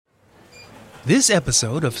This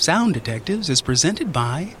episode of Sound Detectives is presented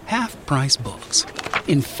by Half Price Books.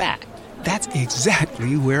 In fact, that's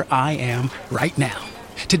exactly where I am right now.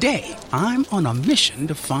 Today, I'm on a mission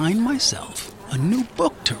to find myself a new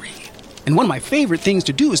book to read. And one of my favorite things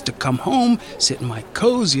to do is to come home, sit in my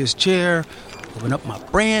coziest chair, open up my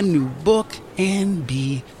brand new book, and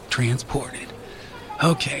be transported.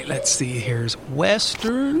 Okay, let's see. Here's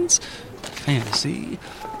Westerns, fantasy,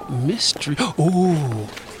 mystery. Oh,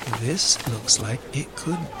 this looks like it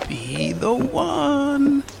could be the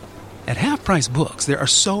one. At Half Price Books, there are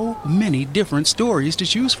so many different stories to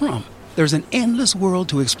choose from. There's an endless world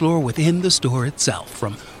to explore within the store itself,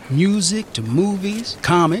 from music to movies,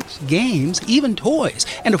 comics, games, even toys,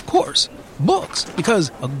 and of course, books,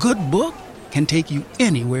 because a good book can take you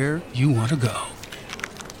anywhere you want to go.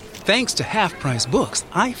 Thanks to Half Price Books,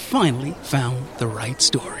 I finally found the right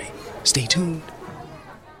story. Stay tuned.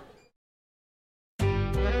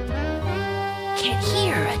 Can't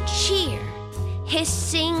hear a cheer.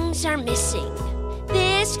 Hissings are missing.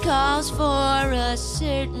 This calls for a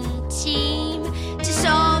certain team to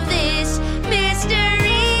solve this mystery.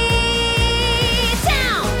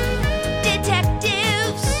 Sound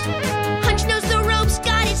detectives. Hunch knows the ropes,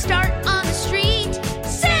 got its start on the street.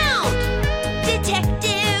 Sound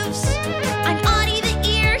detectives. I'm Audie the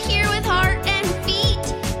ear, here with heart and feet.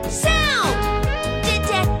 Sound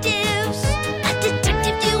detectives. A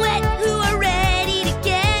detective duet who are ready to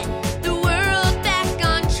get the world back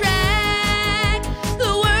on track.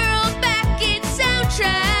 The world back in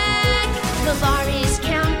soundtrack. LeVar is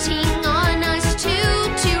counting on us to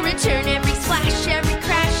return every splash, every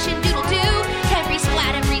crash, and doodle-doo. Every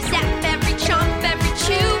splat, every zap, every chomp, every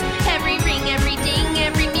chew. Every ring, every ding,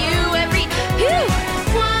 every mew, every pew.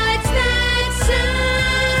 What's that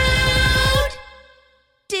sound?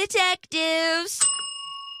 Detectives.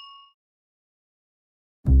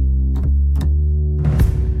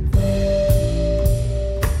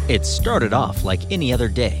 It started off like any other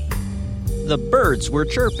day. The birds were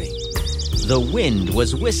chirping, the wind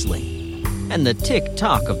was whistling, and the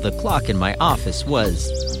tick-tock of the clock in my office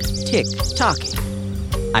was tick-tocking.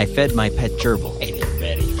 I fed my pet gerbil. Hey there,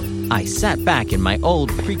 Betty. I sat back in my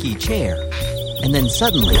old creaky chair, and then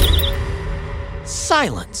suddenly,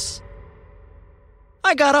 silence.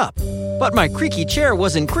 I got up, but my creaky chair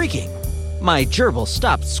wasn't creaking. My gerbil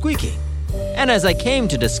stopped squeaking, and as I came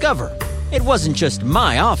to discover, it wasn't just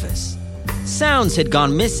my office. Sounds had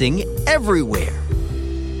gone missing everywhere.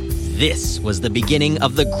 This was the beginning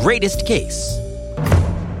of the greatest case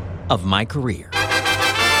of my career.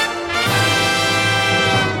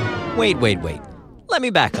 Wait. Let me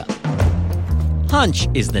back up. Hunch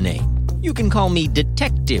is the name. You can call me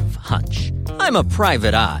Detective Hunch. I'm a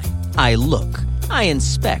private eye. I look, I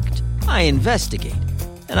inspect, I investigate,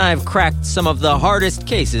 and I've cracked some of the hardest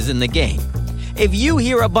cases in the game. If you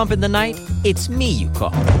hear a bump in the night, it's me you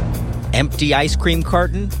call. Empty ice cream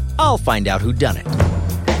carton? I'll find out who done it.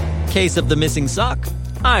 Case of the missing sock?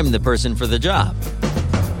 I'm the person for the job.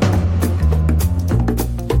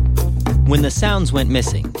 When the sounds went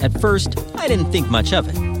missing, at first, I didn't think much of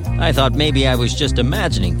it. I thought maybe I was just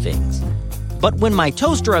imagining things. But when my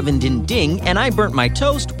toaster oven didn't ding and I burnt my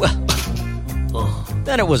toast, well,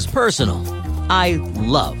 then it was personal. I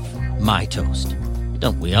love my toast.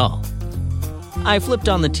 Don't we all? I flipped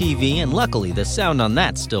on the TV, and luckily the sound on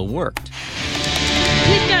that still worked.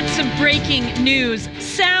 We've got some breaking news.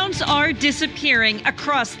 Sounds are disappearing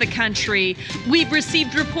across the country. We've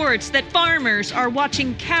received reports that farmers are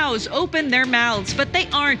watching cows open their mouths, but they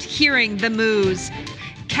aren't hearing the moos.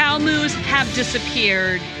 Cow moos have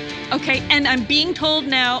disappeared. Okay, and I'm being told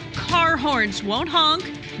now car horns won't honk,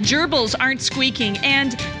 gerbils aren't squeaking,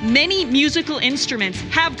 and many musical instruments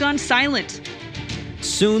have gone silent.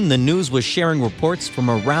 Soon the news was sharing reports from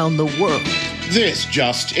around the world. This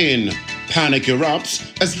just in. Panic erupts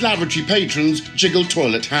as lavatory patrons jiggle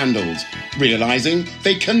toilet handles, realizing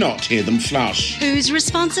they cannot hear them flush. Who's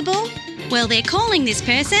responsible? Well, they're calling this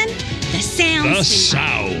person the Sound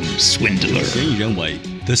Swindler. 嫌疑人为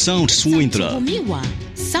The Sound Swindler.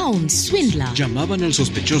 Sound Swindler. Llamaban al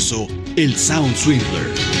sospechoso el Sound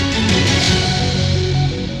Swindler.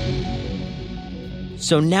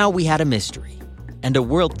 So now we had a mystery, and a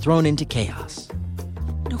world thrown into chaos.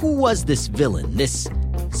 Who was this villain, this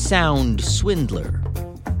sound swindler?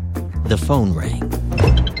 The phone rang.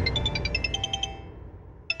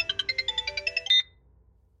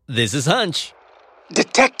 This is Hunch.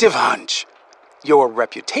 Detective Hunch, your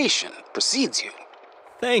reputation precedes you.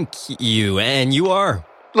 Thank you, and you are?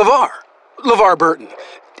 LeVar Burton.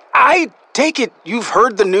 I take it you've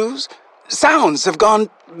heard the news? Sounds have gone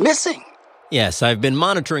missing. Yes, I've been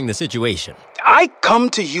monitoring the situation. I come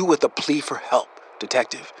to you with a plea for help,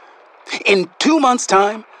 Detective. In 2 months'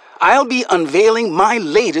 time, I'll be unveiling my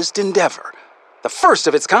latest endeavor. The first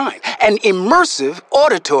of its kind, an immersive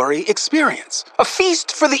auditory experience. A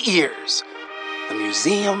feast for the ears. The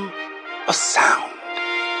Museum of Sound.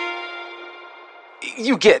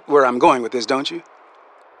 You get where I'm going with this, don't you?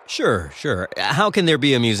 Sure. How can there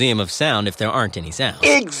be a museum of sound if there aren't any sounds?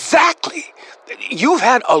 Exactly. You've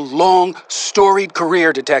had a long, storied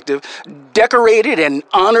career, Detective. Decorated and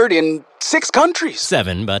honored in 6 countries.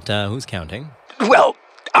 7, but who's counting? Well,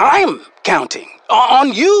 I'm counting.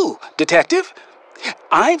 On you, Detective.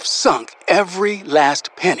 I've sunk every last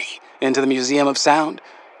penny into the Museum of Sound.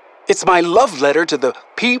 It's my love letter to the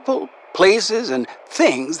people, places, and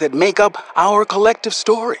things that make up our collective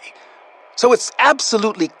story. So it's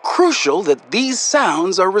absolutely crucial that these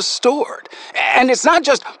sounds are restored. And it's not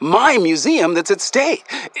just my museum that's at stake.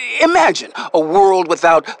 Imagine a world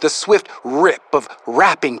without the swift rip of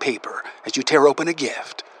wrapping paper as you tear open a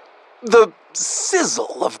gift. The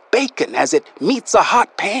sizzle of bacon as it meets a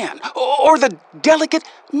hot pan, or the delicate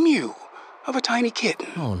mew of a tiny kitten.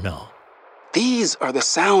 Oh, no. These are the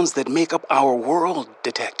sounds that make up our world,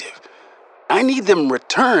 Detective. I need them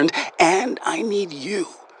returned, and I need you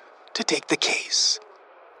to take the case.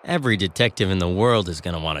 Every detective in the world is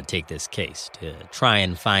going to want to take this case to try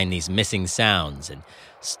and find these missing sounds and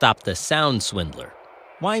stop the sound swindler.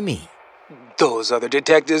 Why me? Those other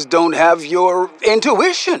detectives don't have your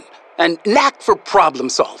intuition and knack for problem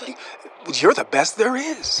solving. You're the best there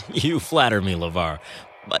is. You flatter me, LeVar,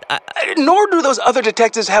 but Nor do those other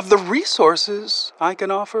detectives have the resources I can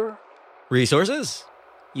offer. Resources?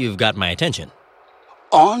 You've got my attention.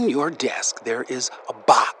 On your desk, there is a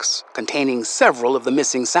box containing several of the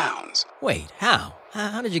missing sounds. Wait, how?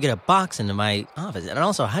 How did you get a box into my office? And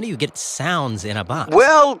also, how do you get sounds in a box?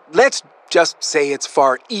 Well, let's just say it's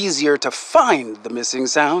far easier to find the missing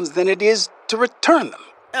sounds than it is to return them.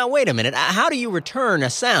 Now, wait a minute. How do you return a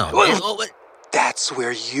sound? That's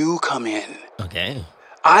where you come in. Okay.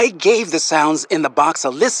 I gave the sounds in the box a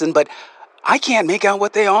listen, but I can't make out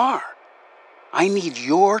what they are. I need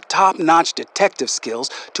your top-notch detective skills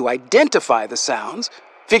to identify the sounds,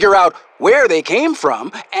 figure out where they came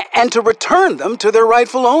from, and to return them to their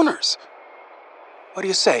rightful owners. What do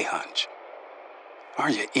you say, Hunch? Are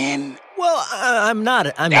you in? Well, I'm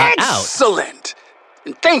not out. Excellent!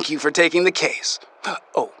 And thank you for taking the case.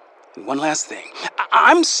 Oh, and one last thing.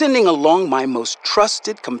 I'm sending along my most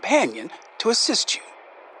trusted companion to assist you.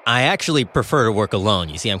 I actually prefer to work alone.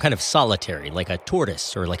 You see, I'm kind of solitary, like a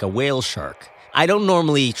tortoise or like a whale shark. I don't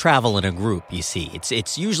normally travel in a group, you see.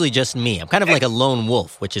 It's usually just me. I'm kind of like a lone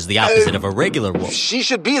wolf, which is the opposite of a regular wolf. She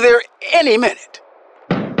should be there any minute.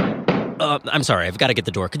 I'm sorry, I've got to get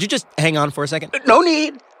the door. Could you just hang on for a second? No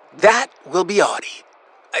need. That will be Audie.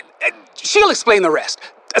 She'll explain the rest.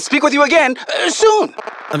 Speak with you again soon.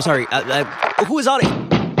 I'm sorry, who is Audie?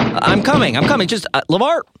 I'm coming. Just,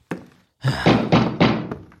 LeVar?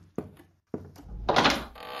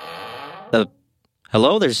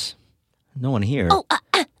 Hello? There's no one here. Oh,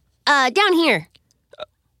 down here.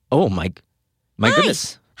 Oh, my Hi.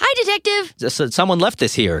 goodness. Hi, Detective. Someone left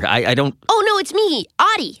this here. I don't... Oh, no, it's me,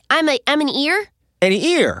 Audie. I'm an ear. An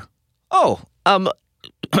ear? Oh,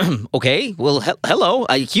 okay. Well, hello,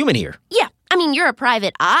 a human ear. Yeah, I mean, you're a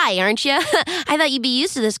private eye, aren't you? I thought you'd be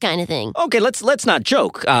used to this kind of thing. Okay, let's not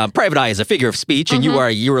joke. Private eye is a figure of speech, and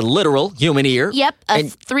you're a literal human ear. Yep, a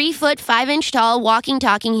 3 foot 5 inch tall walking,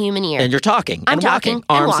 talking human ear. And you're talking. I'm and talking. Walking.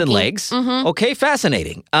 Arms and and legs. Okay,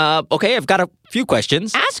 fascinating. Okay, I've got a few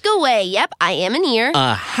questions. Ask away. Yep, I am an ear.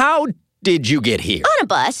 How did you get here? On a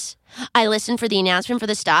bus. I listened for the announcement for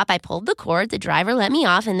the stop. I pulled the cord. The driver let me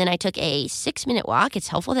off, and then I took a 6-minute walk. It's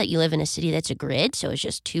helpful that you live in a city that's a grid, so it's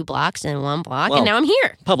just 2 blocks and 1 block, Well, and now I'm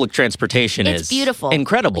here. Public transportation It's is beautiful.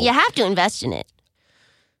 incredible. You have to invest in it.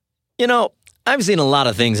 You know, I've seen a lot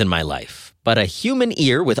of things in my life, but a human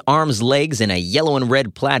ear with arms, legs, and a yellow and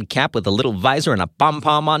red plaid cap with a little visor and a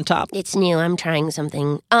pom-pom on top. It's new. I'm trying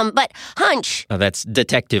something. But Hunch. Oh, that's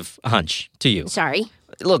Detective Hunch to you. Sorry.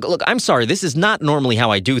 Look, I'm sorry. This is not normally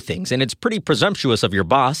how I do things, and it's pretty presumptuous of your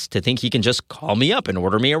boss to think he can just call me up and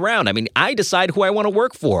order me around. I mean, I decide who I want to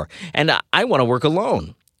work for, and I want to work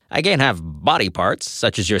alone. I can't have body parts,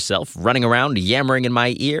 such as yourself, running around yammering in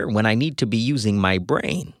my ear when I need to be using my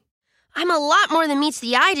brain. I'm a lot more than meets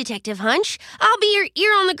the eye, Detective Hunch. I'll be your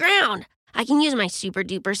ear on the ground. I can use my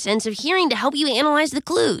super-duper sense of hearing to help you analyze the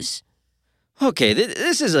clues. Okay,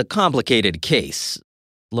 this is a complicated case.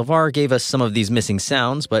 LeVar gave us some of these missing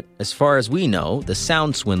sounds, but as far as we know, the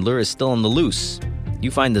sound swindler is still on the loose. You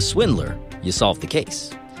find the swindler, you solve the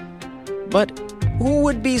case. But Who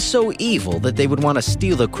would be so evil that they would want to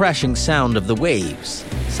steal the crashing sound of the waves,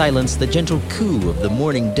 silence the gentle coo of the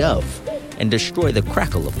morning dove, and destroy the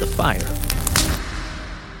crackle of the fire?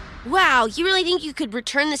 Wow, you really think you could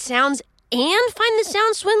return the sounds and find the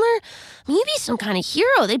sound swindler? You'd be some kind of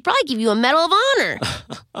hero. They'd probably give you a Medal of Honor.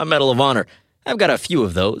 A Medal of Honor. I've got a few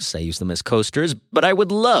of those. I use them as coasters, but I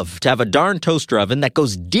would love to have a darn toaster oven that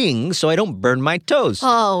goes ding so I don't burn my toast.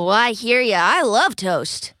 Oh, I hear ya. I love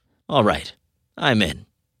toast. All right, I'm in.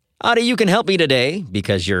 Adi, you can help me today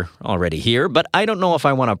because you're already here, but I don't know if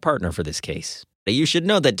I want a partner for this case. You should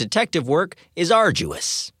know that detective work is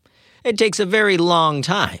arduous. It takes a very long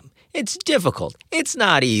time. It's difficult. It's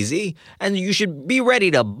not easy, and you should be ready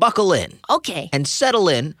to buckle in. Okay. And settle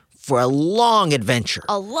in for a long adventure.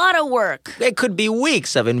 A lot of work. It could be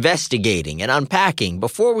weeks of investigating and unpacking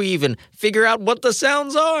before we even figure out what the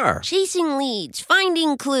sounds are. Chasing leads,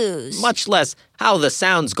 finding clues. Much less how the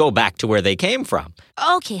sounds go back to where they came from.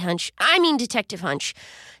 Okay, Detective Hunch.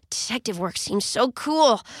 Detective work seems so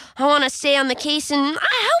cool. I want to stay on the case, and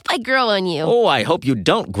I hope I grow on you. Oh, I hope you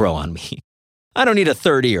don't grow on me. I don't need a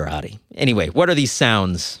third ear, Adi. Anyway, what are these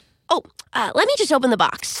sounds? Oh, let me just open the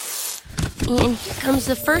box. And here comes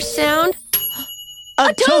the first sound.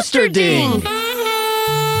 A toaster ding!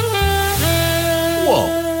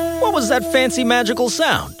 Whoa, what was that fancy magical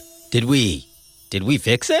sound? Did we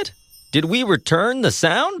fix it? Did we return the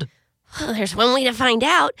sound? Well, there's one way to find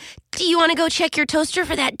out. Do you want to go check your toaster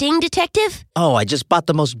for that ding, Detective? Oh, I just bought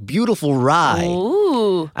the most beautiful rye.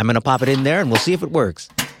 Ooh. I'm going to pop it in there and we'll see if it works.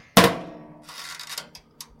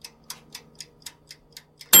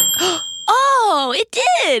 Oh, it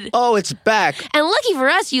did! Oh, it's back. And lucky for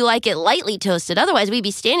us, you like it lightly toasted. Otherwise, we'd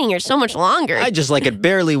be standing here so much longer. I just like it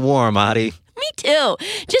barely warm, Adi. Me too.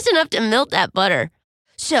 Just enough to melt that butter.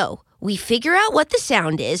 So, we figure out what the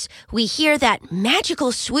sound is, we hear that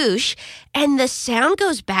magical swoosh, and the sound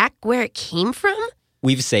goes back where it came from?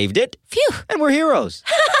 We've saved it. Phew. And we're heroes.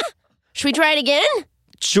 Should we try it again?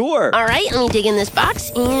 Sure. All right, let me dig in this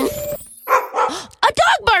box and... A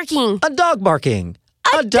dog barking! A dog barking!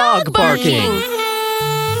 A dog barking!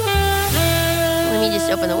 Let me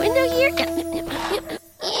just open the window here.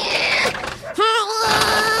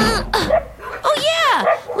 Oh, yeah!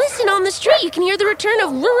 Listen, on the street, you can hear the return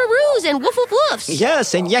of roo-roo-roos and woof-woof-woofs.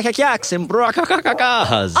 Yes, and yak-yak-yaks and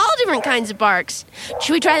bra-ka-ka-ka-kas. All different kinds of barks.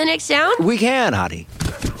 Should we try the next sound? We can, Adi.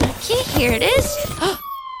 Okay, here it is. A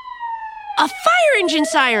fire engine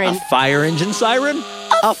siren! A fire engine siren?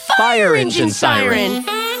 A fire engine siren!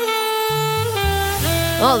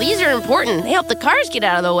 Oh, these are important. They help the cars get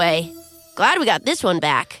out of the way. Glad we got this one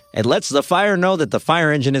back. It lets the fire know that the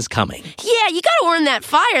fire engine is coming. Yeah, you gotta warn that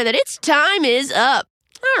fire that its time is up.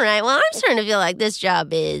 All right, well, I'm starting to feel like this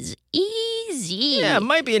job is easy. Yeah, it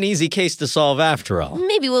might be an easy case to solve after all.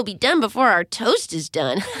 Maybe we'll be done before our toast is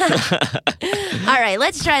done. All right,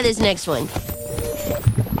 let's try this next one.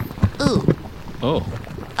 Ooh. Oh.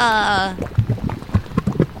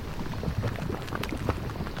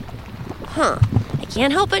 Huh. I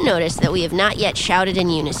can't help but notice that we have not yet shouted in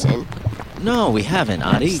unison. No, we haven't,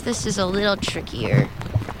 Adi. This is a little trickier.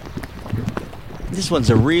 This one's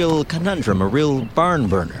a real conundrum, a real barn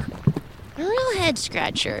burner. A real head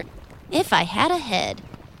scratcher. If I had a head.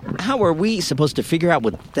 How are we supposed to figure out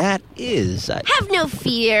what that is? Have no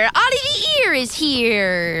fear. Adi the Ear is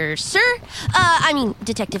here, sir.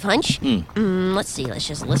 Detective Hunch. Let's see. Let's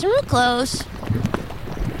just listen real close.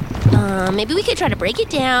 Maybe we could try to break it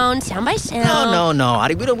down, sound by sound. No,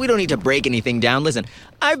 Adi. We don't need to break anything down. Listen,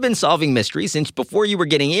 I've been solving mysteries since before you were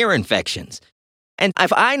getting ear infections. And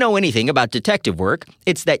if I know anything about detective work,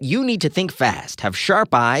 it's that you need to think fast, have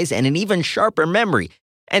sharp eyes, and an even sharper memory.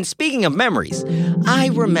 And speaking of memories, I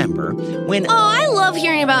remember when... Oh, I love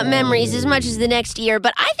hearing about memories as much as the next ear,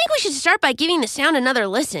 but I think we should start by giving the sound another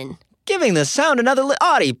listen. Giving the sound another...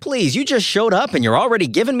 Adi, please, you just showed up and you're already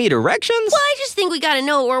giving me directions? Well, I just think we gotta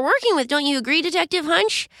know what we're working with, don't you agree, Detective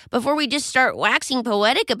Hunch? Before we just start waxing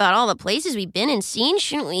poetic about all the places we've been and seen,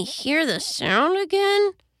 shouldn't we hear the sound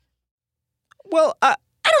again? Well, I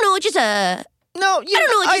don't know, just a... No, you... I don't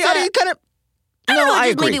know, just Adi, kind of... I don't know,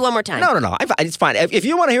 just agree. maybe one more time. No. It's fine. If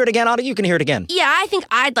you want to hear it again, Adi, you can hear it again. Yeah, I think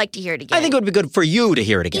I'd like to hear it again. I think it would be good for you to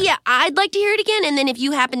hear it again. Yeah, I'd like to hear it again, and then if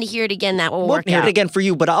you happen to hear it again, that will work out. We'll hear it again for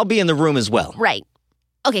you, but I'll be in the room as well. Right.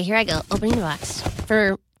 Okay, here I go. Opening the box.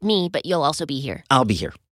 For me, but you'll also be here. I'll be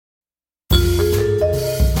here.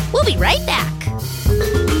 We'll be right back.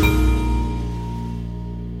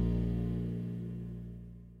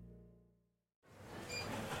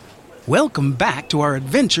 Welcome back to our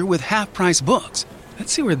adventure with Half Price Books.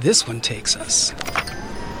 Let's see where this one takes us.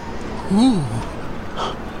 Ooh.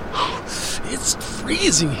 It's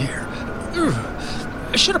freezing here.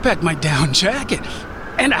 I should have packed my down jacket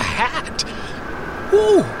and a hat.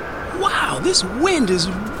 Ooh, wow, this wind is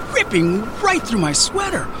ripping right through my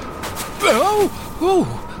sweater.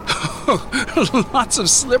 Lots of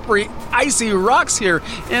slippery, icy rocks here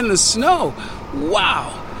in the snow.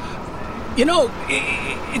 Wow. You know,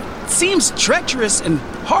 it seems treacherous and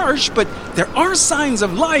harsh, but there are signs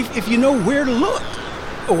of life if you know where to look.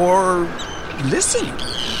 Or listen.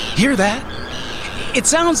 Hear that? It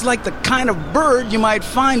sounds like the kind of bird you might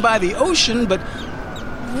find by the ocean, but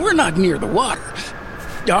we're not near the water.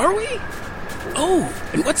 Are we? Oh,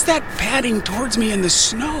 and what's that padding towards me in the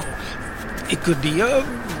snow? It could be a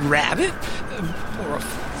rabbit, or a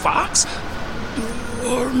fox,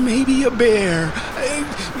 or maybe a bear.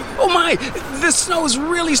 Oh my, the snow's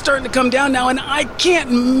really starting to come down now, and I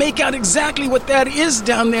can't make out exactly what that is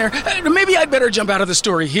down there. Maybe I'd better jump out of the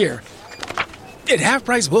story here. At Half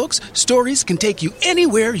Price Books, stories can take you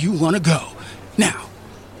anywhere you want to go. Now,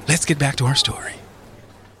 let's get back to our story.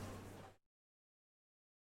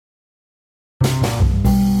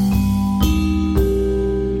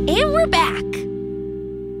 And we're back.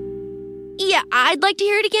 Yeah, I'd like to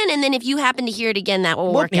hear it again, and then if you happen to hear it again, that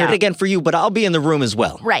will work out. We'll hear it again for you, but I'll be in the room as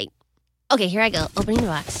well. Right. Okay, here I go. Opening the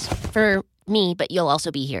box. For me, but you'll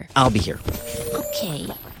also be here. I'll be here. Okay.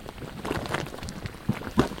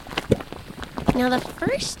 Now, the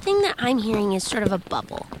first thing that I'm hearing is sort of a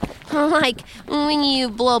bubble. Like when you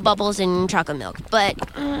blow bubbles in chocolate milk. But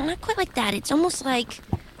not quite like that. It's almost like,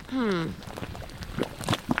 I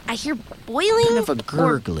hear boiling. Kind of a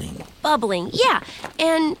gurgling. Bubbling, yeah.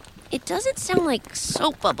 And it doesn't sound like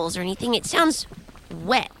soap bubbles or anything. It sounds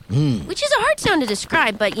wet, which is a hard sound to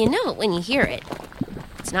describe, but you know it when you hear it.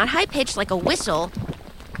 It's not high-pitched like a whistle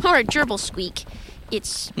or a gerbil squeak.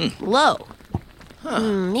 It's low.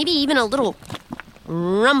 Maybe even a little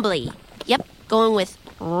rumbly. Yep, going with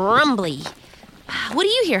rumbly. What do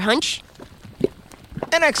you hear, Hunch?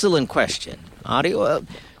 An excellent question, Audie.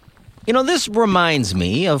 This reminds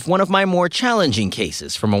me of one of my more challenging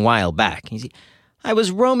cases from a while back. You see, I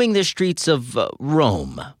was roaming the streets of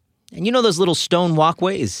Rome. And you know those little stone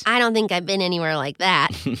walkways? I don't think I've been anywhere like that.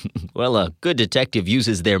 Well, a good detective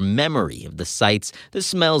uses their memory of the sights, the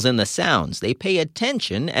smells, and the sounds. They pay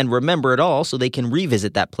attention and remember it all so they can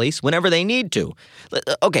revisit that place whenever they need to.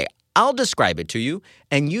 Okay, I'll describe it to you,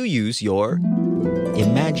 and you use your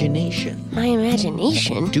imagination. My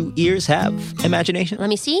imagination? Do ears have imagination? Let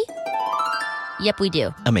me see. Yep, we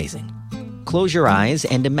do. Amazing. Close your eyes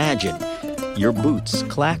and imagine. Your boots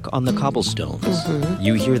clack on the cobblestones.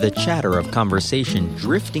 You hear the chatter of conversation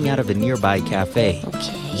drifting out of a nearby cafe.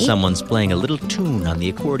 Okay. Someone's playing a little tune on the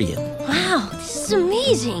accordion. Wow, this is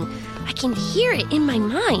amazing. I can hear it in my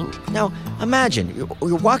mind. Now, imagine,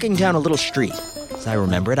 you're walking down a little street. As I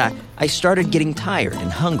remember it, I started getting tired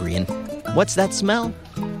and hungry, and what's that smell?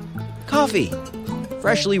 Coffee.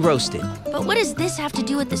 Freshly roasted. But what does this have to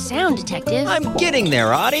do with the sound, Detective? I'm getting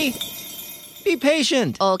there, Audie. Be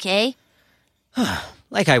patient. Okay.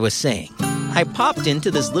 Like I was saying, I popped into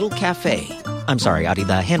this little cafe. I'm sorry, Audie,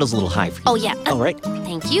 the handle's a little high for you. Oh, yeah. All right.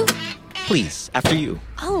 Thank you. Please, after you.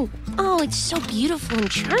 Oh, it's so beautiful and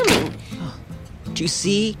charming. Do you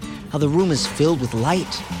see how the room is filled with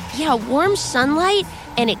light? Yeah, warm sunlight,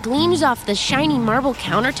 and it gleams off the shiny marble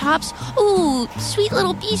countertops. Ooh, sweet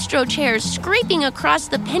little bistro chairs scraping across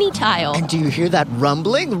the penny tile. And do you hear that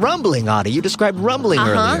rumbling? Rumbling, Audie. You described rumbling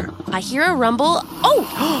earlier. I hear a rumble.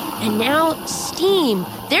 Oh, and now steam.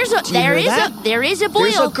 There is a boil.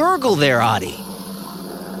 There's a gurgle there, Audie.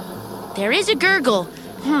 There is a gurgle.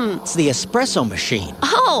 It's the espresso machine.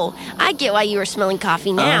 Oh, I get why you were smelling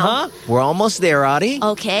coffee now. We're almost there, Audie.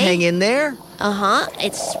 Okay. Hang in there.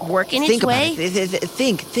 It's working Think its way. About it.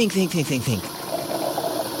 Think.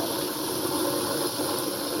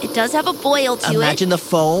 It does have a boil to it. Imagine the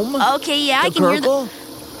foam. Okay, yeah, the I can gurgle.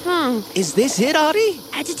 hear the... Is this it, Audie?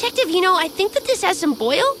 Detective, I think that this has some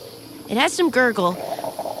boil. It has some gurgle.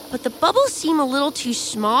 But the bubbles seem a little too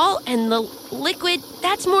small, and the liquid,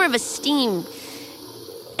 that's more of a steam.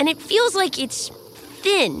 And it feels like it's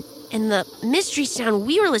thin. And the mystery sound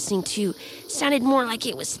we were listening to sounded more like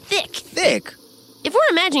it was thick. Thick? If we're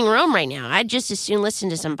imagining Rome right now, I'd just as soon listen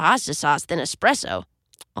to some pasta sauce than espresso.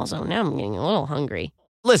 Also, now I'm getting a little hungry.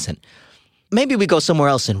 Listen, maybe we go somewhere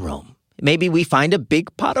else in Rome. Maybe we find a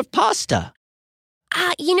big pot of pasta.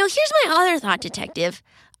 Here's my other thought, Detective.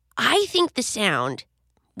 I think the sound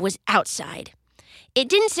was outside. It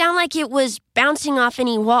didn't sound like it was bouncing off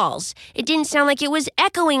any walls. It didn't sound like it was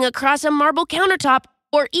echoing across a marble countertop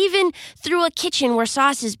or even through a kitchen where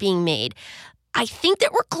sauce is being made. I think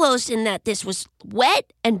that we're close in that this was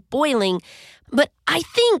wet and boiling, but I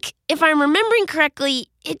think, if I'm remembering correctly,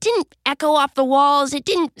 It didn't echo off the walls. It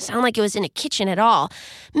didn't sound like it was in a kitchen at all.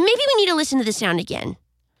 Maybe we need to listen to the sound again.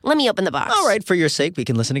 Let me open the box. All right, for your sake, we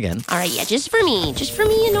can listen again. All right, yeah, just for me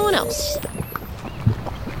and no one else.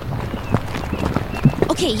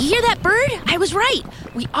 Okay, you hear that bird? I was right.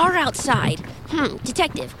 We are outside.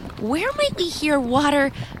 Detective, where might we hear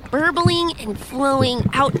water burbling and flowing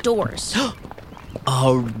outdoors?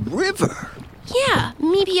 A river? Yeah,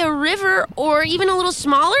 maybe a river or even a little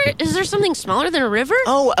smaller. Is there something smaller than a river?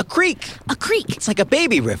 Oh, a creek. A creek. It's like a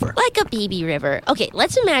baby river. Like a baby river. Okay,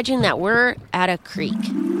 let's imagine that we're at a creek.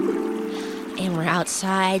 And we're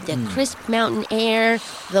outside, the crisp mountain air.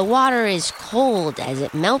 The water is cold as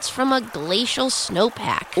it melts from a glacial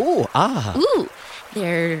snowpack. Ooh, Ooh,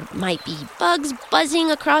 there might be bugs buzzing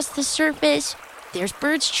across the surface. There's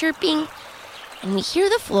birds chirping. And we hear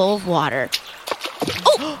the flow of water.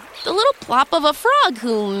 Oh, the little plop of a frog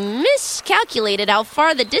who miscalculated how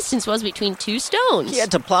far the distance was between two stones. He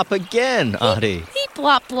had to plop again, Audie. He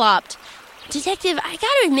plopped. Detective, I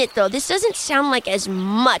gotta admit, though, this doesn't sound like as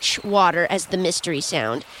much water as the mystery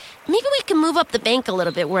sound. Maybe we can move up the bank a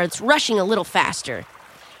little bit where it's rushing a little faster.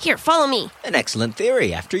 Here, follow me. An excellent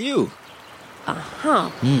theory. After you.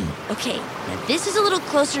 Okay, now this is a little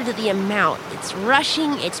closer to the amount. It's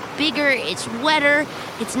rushing, it's bigger, it's wetter,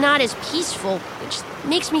 it's not as peaceful, which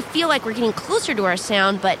makes me feel like we're getting closer to our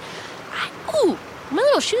sound, but... my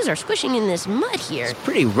little shoes are squishing in this mud here. It's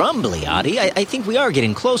pretty rumbly, Audie. I think we are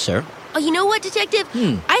getting closer. Oh, you know what, Detective?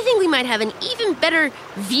 I think we might have an even better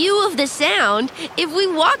view of the sound if we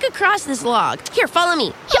walk across this log. Here, follow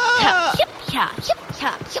me.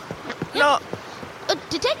 No,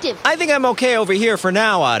 Detective. I think I'm okay over here for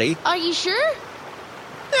now, Audie. Are you sure?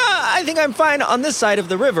 I think I'm fine on this side of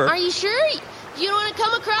the river. Are you sure? You don't want to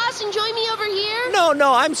come across and join me over here?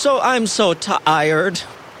 No, I'm so tired.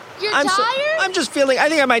 You're tired? I'm just feeling, I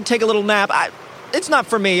think I might take a little nap. It's not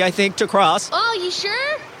for me, I think, to cross. Oh, you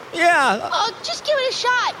sure? Yeah. Oh, just give it a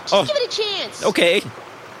shot. Just give it a chance. Okay.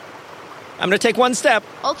 I'm going to take one step.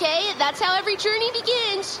 Okay, that's how every journey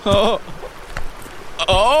begins. Whoa,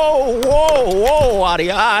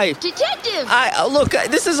 Audie, Detective! Look,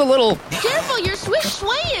 this is a little... Careful, you're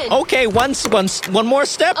swaying. Okay, one more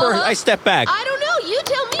step, or I step back? I don't know, you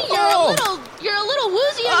tell me. You're a little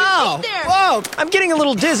woozy on your feet there. Whoa, I'm getting a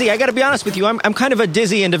little dizzy. I gotta be honest with you, I'm kind of a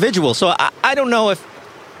dizzy individual, so I don't know if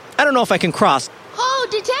I can cross. Oh,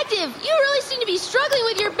 Detective, you really seem to be struggling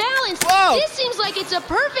with your balance. Whoa! This seems like it's a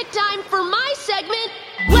perfect time for my segment.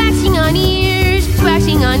 Waxing on ears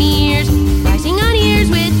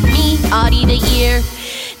with me, Audie the Ear.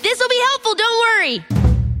 This'll be helpful, don't worry.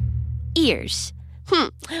 Ears.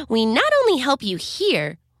 We not only help you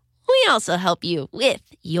hear, we also help you with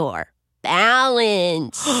your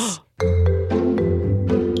balance.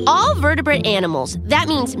 All vertebrate animals, that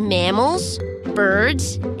means mammals,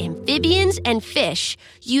 birds, amphibians, and fish,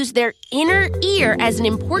 use their inner ear as an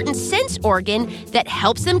important sense organ that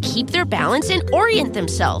helps them keep their balance and orient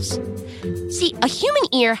themselves. See, a human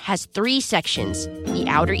ear has 3 sections. The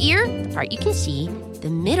outer ear, the part you can see, the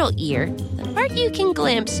middle ear, the part you can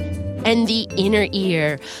glimpse, and the inner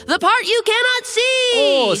ear, the part you cannot see!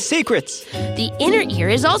 Oh, secrets! The inner ear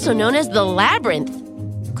is also known as the labyrinth.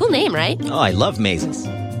 Cool name, right? Oh, I love mazes.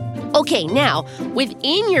 Okay, now,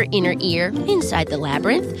 within your inner ear, inside the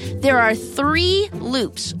labyrinth, there are 3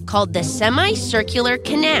 loops called the semicircular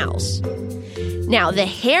canals. Now, the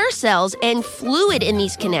hair cells and fluid in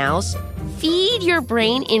these canals feed your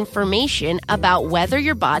brain information about whether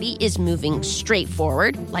your body is moving straight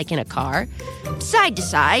forward, like in a car, side to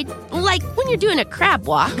side, like when you're doing a crab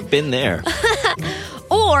walk. Been there.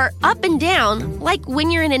 Or up and down, like when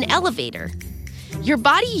you're in an elevator. Your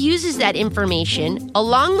body uses that information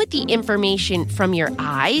along with the information from your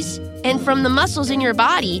eyes and from the muscles in your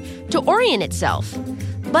body to orient itself.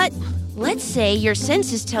 But let's say your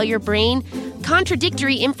senses tell your brain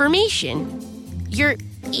contradictory information. Your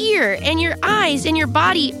ear and your eyes and your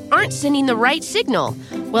body aren't sending the right signal.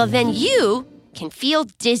 Well, then you can feel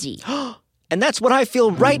dizzy. And that's what I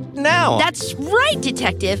feel right now. That's right,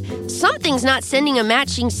 Detective. Something's not sending a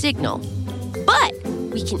matching signal. But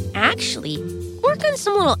we can actually work on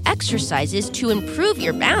some little exercises to improve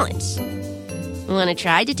your balance. Want to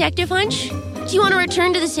try, Detective Hunch? Do you want to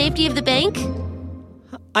return to the safety of the bank?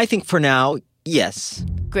 I think for now, yes.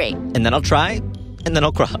 Great. And then I'll try, and then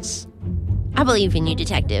I'll cross. I believe in you,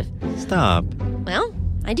 Detective. Stop. Well,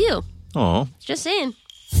 I do. Oh. Just saying.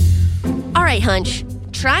 All right, Hunch.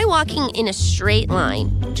 Try walking in a straight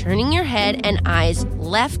line, turning your head and eyes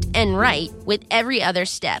left and right with every other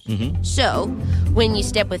step. So, when you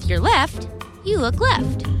step with your left, you look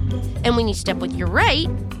left. And when you step with your right,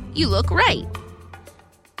 you look right.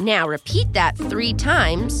 Now repeat that 3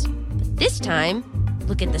 times. But this time,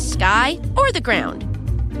 look at the sky or the ground.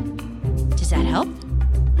 Does that help?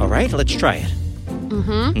 All right, let's try it.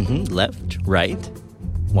 Left, right,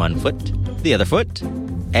 1 foot, the other foot,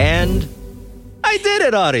 and I did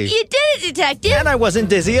it, Audie! You did it, Detective! And I wasn't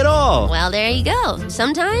dizzy at all. Well, there you go.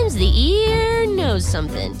 Sometimes the ear knows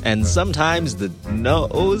something. And sometimes the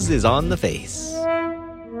nose is on the face.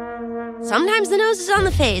 Sometimes the nose is on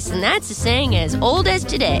the face, and that's a saying as old as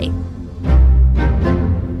today.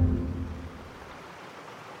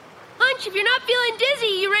 Hunch, if you're not feeling dizzy,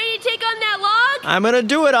 you ready to take on that log? I'm gonna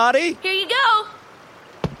do it, Audie! Here you go.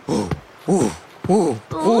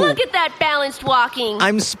 Look at that balanced walking.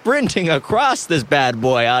 I'm sprinting across this bad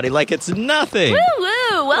boy, Audie, like it's nothing.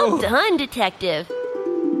 Woo-woo! Well done, Detective.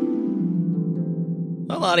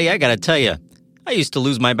 Well, Audie, I gotta tell you, I used to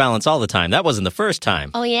lose my balance all the time. That wasn't the first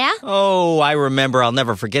time. Oh, yeah? Oh, I remember. I'll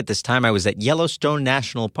never forget this time I was at Yellowstone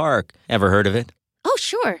National Park. Ever heard of it? Oh,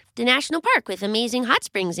 sure. The national park with amazing hot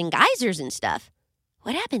springs and geysers and stuff.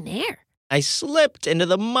 What happened there? I slipped into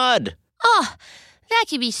the mud. Oh, that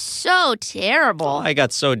could be so terrible. Oh, I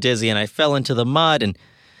got so dizzy and I fell into the mud and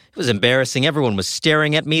it was embarrassing. Everyone was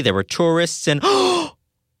staring at me. There were tourists and...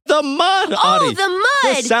 the mud, Audie! The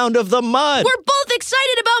mud! The sound of the mud! We're both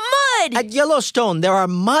excited about mud! At Yellowstone, there are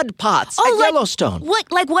mud pots at Yellowstone.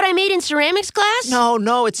 What, like what I made in ceramics class?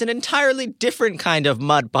 No, it's an entirely different kind of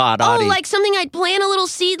mud pot, Audie. Oh, like something I'd plant a little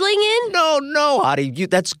seedling in? No, Audie,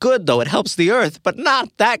 that's good, though. It helps the earth, but not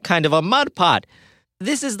that kind of a mud pot.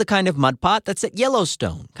 This is the kind of mud pot that's at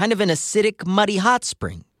Yellowstone, kind of an acidic, muddy hot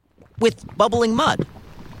spring with bubbling mud.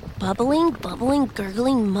 Bubbling,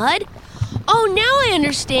 gurgling mud? Oh, now I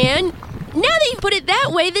understand. Now that you put it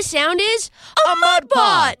that way, the sound is a mud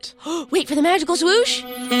pot. Wait for the magical swoosh.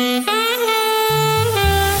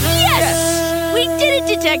 Yes! We did it,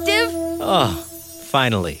 Detective! Oh,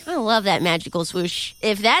 finally. I love that magical swoosh.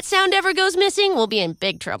 If that sound ever goes missing, we'll be in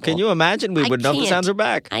big trouble. Can you imagine? We would know the sounds are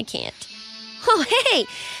back. I can't. Oh, hey,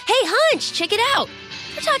 Hunch, check it out.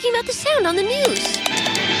 We're talking about the sound on the news.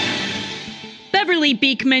 Beverly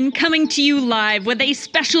Beekman coming to you live with a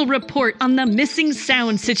special report on the missing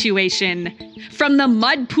sound situation. From the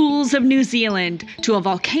mud pools of New Zealand to a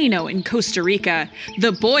volcano in Costa Rica,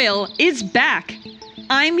 the boil is back.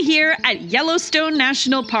 I'm here at Yellowstone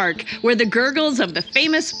National Park, where the gurgles of the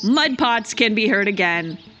famous mud pots can be heard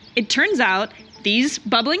again. It turns out these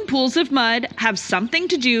bubbling pools of mud have something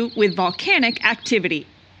to do with volcanic activity.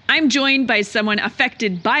 I'm joined by someone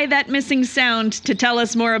affected by that missing sound to tell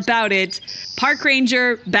us more about it, Park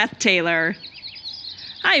Ranger Beth Taylor.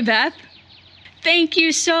 Hi, Beth. Thank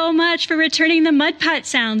you so much for returning the mud pot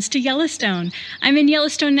sounds to Yellowstone. I'm in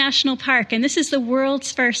Yellowstone National Park, and this is the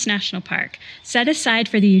world's first national park, set aside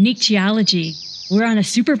for the unique geology. We're on a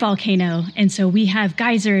supervolcano, and so we have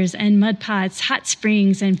geysers and mud pots, hot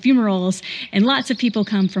springs and fumaroles, and lots of people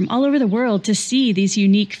come from all over the world to see these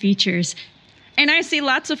unique features. And I see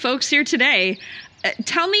lots of folks here today.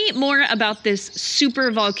 Tell me more about this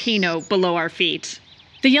supervolcano below our feet.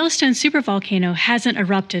 The Yellowstone supervolcano hasn't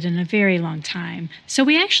erupted in a very long time, so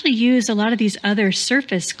we actually use a lot of these other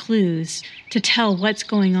surface clues to tell what's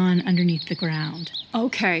going on underneath the ground.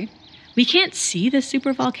 Okay. We can't see the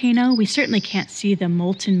supervolcano. We certainly can't see the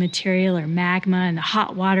molten material or magma and the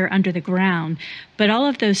hot water under the ground. But all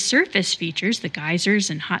of those surface features, the geysers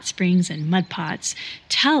and hot springs and mud pots,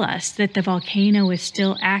 tell us that the volcano is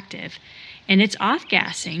still active. And it's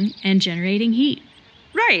off-gassing and generating heat.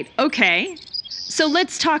 Right, okay. So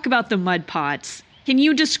let's talk about the mud pots. Can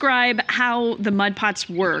you describe how the mud pots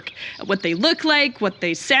work? What they look like, what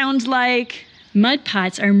they sound like? Mud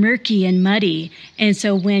pots are murky and muddy, and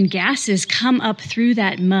so when gases come up through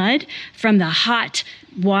that mud from the hot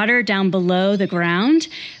water down below the ground,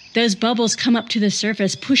 those bubbles come up to the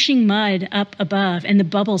surface, pushing mud up above, and the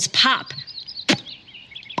bubbles pop.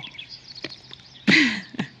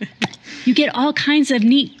 You get all kinds of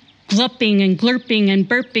neat glupping and glurping and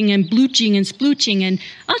burping and blooching and splooching and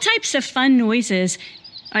all types of fun noises.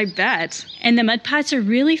 I bet. And the mud pots are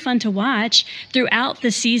really fun to watch throughout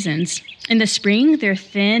the seasons. In the spring, they're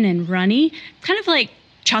thin and runny, kind of like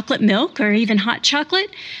chocolate milk or even hot chocolate.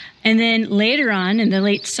 And then later on in the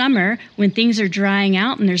late summer, when things are drying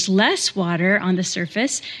out and there's less water on the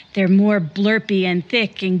surface, they're more blurpy and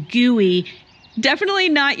thick and gooey. Definitely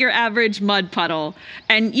not your average mud puddle.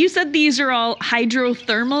 And you said these are all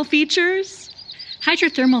hydrothermal features?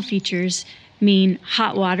 Hydrothermal features mean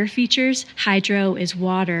hot water features. Hydro is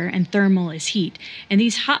water and thermal is heat. And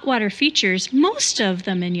these hot water features, most of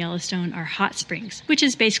them in Yellowstone are hot springs, which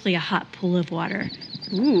is basically a hot pool of water.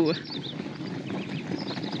 Ooh.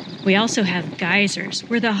 We also have geysers,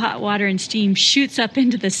 where the hot water and steam shoots up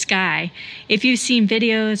into the sky. If you've seen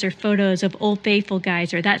videos or photos of Old Faithful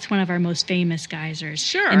Geyser, that's one of our most famous geysers.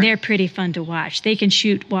 Sure. And they're pretty fun to watch. They can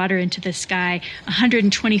shoot water into the sky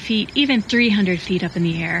 120 feet, even 300 feet up in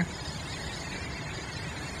the air.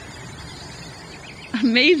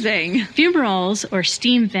 Amazing. Fumaroles, or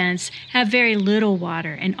steam vents, have very little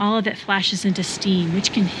water, and all of it flashes into steam,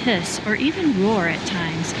 which can hiss or even roar at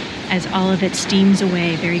times as all of it steams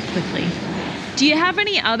away very quickly. Do you have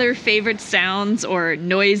any other favorite sounds or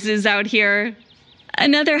noises out here?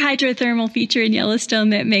 Another hydrothermal feature in Yellowstone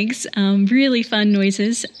that makes really fun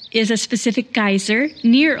noises is a specific geyser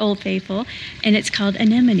near Old Faithful, and it's called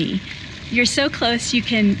Anemone. You're so close you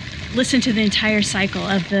can listen to the entire cycle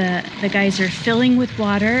of the geyser filling with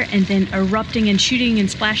water and then erupting and shooting and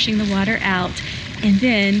splashing the water out. And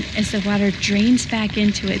then as the water drains back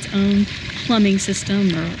into its own plumbing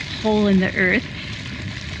system or hole in the earth,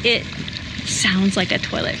 it sounds like a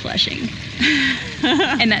toilet flushing.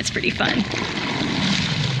 And that's pretty fun.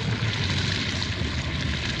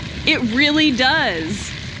 It really does.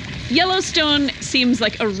 Yellowstone seems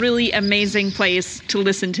like a really amazing place to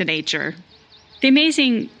listen to nature. The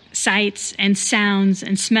amazing sights and sounds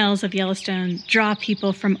and smells of Yellowstone draw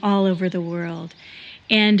people from all over the world.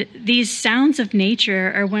 And these sounds of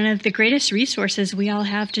nature are one of the greatest resources we all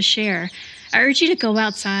have to share. I urge you to go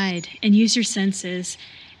outside and use your senses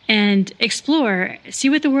and explore, see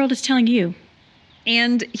what the world is telling you.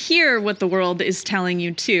 And hear what the world is telling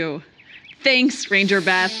you too. Thanks, Ranger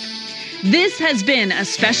Beth. This has been a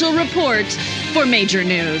special report for Major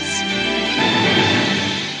News.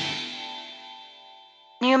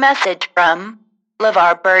 New message from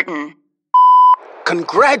LeVar Burton.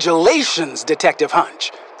 Congratulations, Detective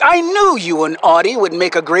Hunch. I knew you and Audie would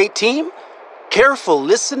make a great team. Careful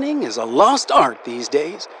listening is a lost art these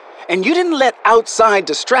days, and you didn't let outside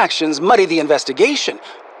distractions muddy the investigation.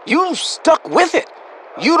 You stuck with it,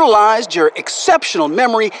 utilized your exceptional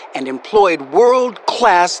memory, and employed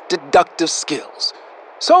world-class deductive skills.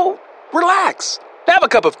 So, relax, have a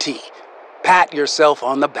cup of tea, pat yourself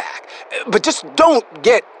on the back. But just don't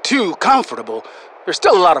get too comfortable. There's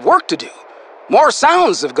still a lot of work to do. More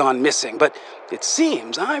sounds have gone missing, but it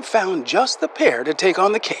seems I've found just the pair to take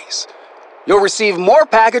on the case. You'll receive more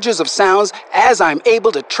packages of sounds as I'm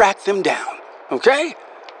able to track them down, okay?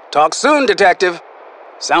 Talk soon, Detective.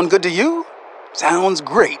 Sound good to you? Sounds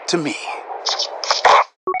great to me.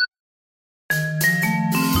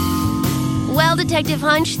 Well, Detective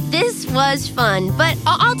Hunch, this was fun, but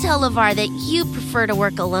I'll tell LeVar that you prefer to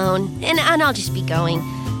work alone, and I'll just be going.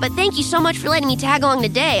 But thank you so much for letting me tag along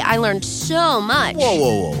today. I learned so much.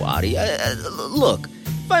 Whoa, Audie. Look,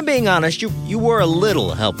 if I'm being honest, you were a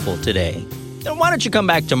little helpful today. Why don't you come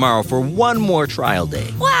back tomorrow for one more trial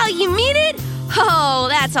day? Wow, you mean it? Oh,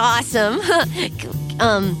 that's awesome.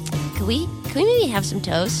 Can we maybe have some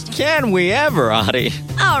toast? Can we ever, Audie?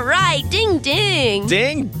 All right, ding, ding.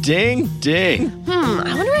 Ding, ding, ding.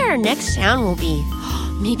 I wonder what our next sound will be.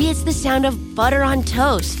 Maybe it's the sound of butter on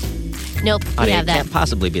toast. Nope, we Audie, have that. It can't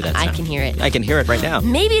possibly be that sound. I can hear it. I can hear it right now.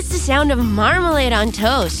 Maybe it's the sound of marmalade on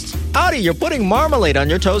toast. Audie, you're putting marmalade on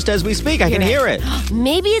your toast as we speak. I can hear it.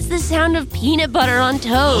 Maybe it's the sound of peanut butter on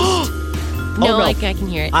toast. No, I can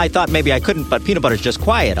hear it. I thought maybe I couldn't, but peanut butter's just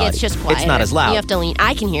quiet, Audie. It's just quiet. It's not as loud. You have to lean.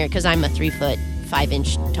 I can hear it because I'm a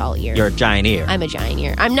 3'5" tall ear. You're a giant ear. I'm a giant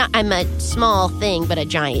ear. I'm a small thing, but a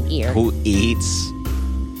giant ear. Who eats?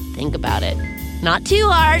 Think about it. Not too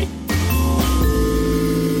hard.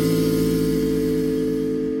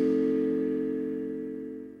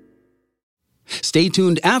 Stay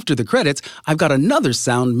tuned after the credits. I've got another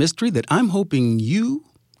sound mystery that I'm hoping you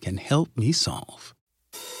can help me solve.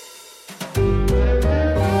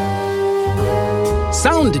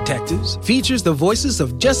 Sound Detectives features the voices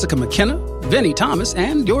of Jessica McKenna, Vinnie Thomas,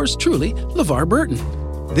 and yours truly, LeVar Burton.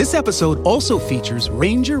 This episode also features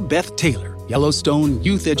Ranger Beth Taylor, Yellowstone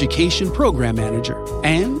Youth Education Program Manager,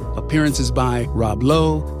 and appearances by Rob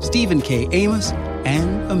Lowe, Stephen K. Amos,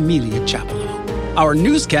 and Amelia Chapello. Our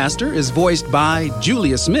newscaster is voiced by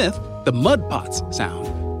Julia Smith. The Mud Pots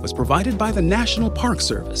sound was provided by the National Park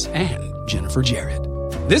Service and Jennifer Jarrett.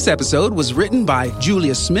 This episode was written by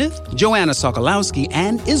Julia Smith, Joanna Sokolowski,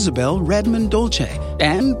 and Isabel Redmond Dolce,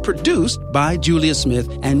 and produced by Julia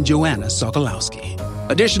Smith and Joanna Sokolowski.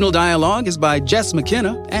 Additional dialogue is by Jess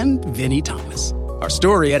McKenna and Vinnie Thomas. Our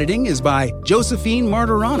story editing is by Josephine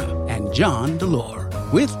Martirana and John Delore,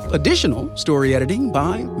 with additional story editing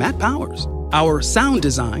by Matt Powers. Our sound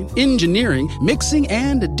design, engineering, mixing,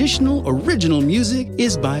 and additional original music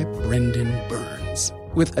is by Brendan Burns,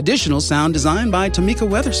 with additional sound design by Tamika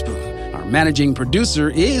Weatherspoon. Our managing producer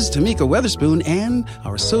is Tamika Weatherspoon, and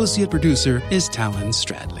our associate producer is Talon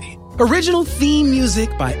Stradley. Original theme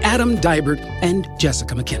music by Adam Dybert and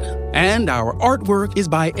Jessica McKenna. And our artwork is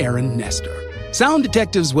by Aaron Nestor. Sound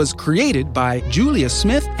Detectives was created by Julia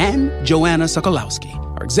Smith and Joanna Sokolowski.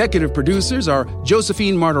 Our executive producers are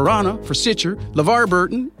Josephine Martirana for Stitcher, LeVar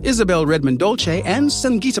Burton, Isabel Redmond Dolce, and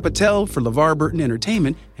Sangeeta Patel for LeVar Burton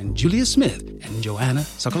Entertainment, and Julia Smith and Joanna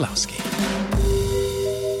Sokolowski.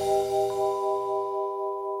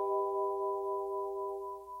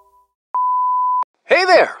 Hey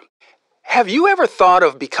there! Have you ever thought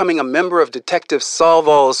of becoming a member of Detective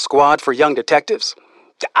Solve-All's squad for young detectives?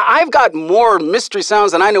 I've got more mystery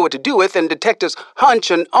sounds than I know what to do with, and Detectives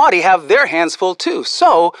Hunch and Audie have their hands full too.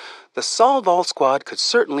 So, the Solve-All squad could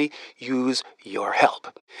certainly use your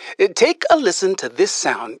help. Take a listen to this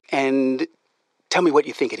sound and tell me what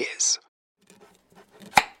you think it is.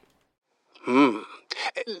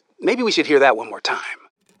 Maybe we should hear that one more time.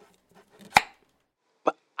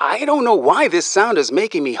 I don't know why this sound is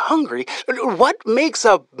making me hungry. What makes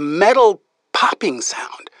a metal popping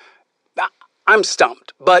sound? I'm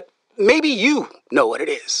stumped, but maybe you know what it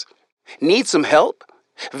is. Need some help?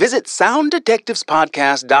 Visit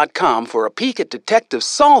SoundDetectivespodcast.com for a peek at Detective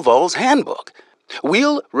Solve-All's handbook.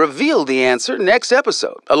 We'll reveal the answer next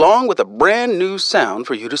episode, along with a brand new sound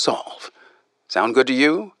for you to solve. Sound good to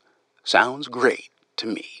you? Sounds great to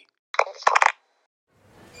me.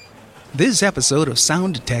 This episode of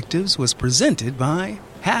Sound Detectives was presented by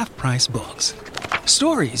Half Price Books.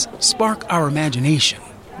 Stories spark our imagination,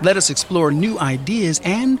 let us explore new ideas,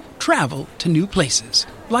 and travel to new places,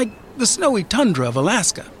 like the snowy tundra of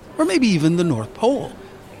Alaska, or maybe even the North Pole.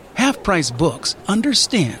 Half Price Books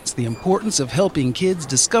understands the importance of helping kids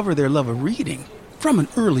discover their love of reading from an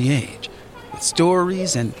early age, with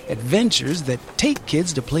stories and adventures that take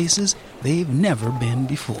kids to places they've never been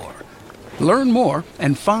before. Learn more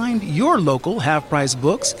and find your local half-price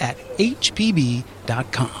books at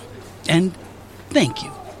hpb.com. And thank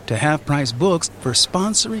you to Half Price Books for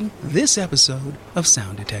sponsoring this episode of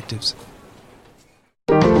Sound Detectives.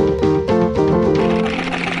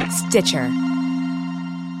 Stitcher.